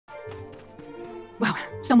Wow,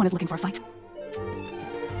 someone is looking for a fight.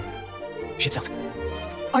 Schuzelt.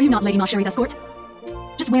 Are you not Lady Machéry's escort?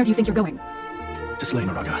 Just where do you think you're going? To slay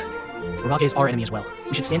Moraga. Moraga is our enemy as well.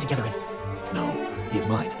 We should stand together and... No, he is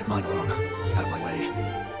mine, and mine alone. Out of my way.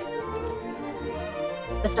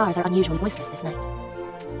 The stars are unusually boisterous this night.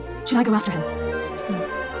 Should I go after him?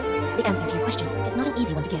 The answer to your question is not an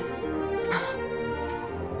easy one to give.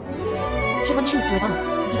 Should one choose to live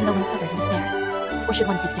on, even though one suffers in despair? Or should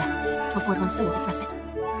one seek death, to afford one's soul its respite?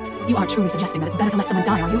 You aren't truly suggesting that it's better to let someone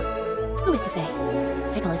die, are you? Who is to say?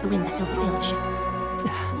 Fickle is the wind that fills the sails of the ship.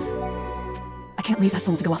 I can't leave that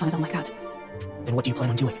fool to go off on his own like that. Then what do you plan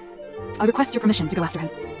on doing? I request your permission to go after him.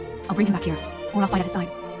 I'll bring him back here, or I'll fight at his side.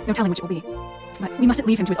 No telling which it will be. But we mustn't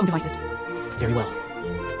leave him to his own devices. Very well.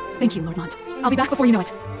 Thank you, Lord Mont. I'll be back before you know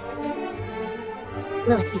it.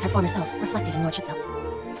 Lilith sees her former self reflected in Lord Schuzelt.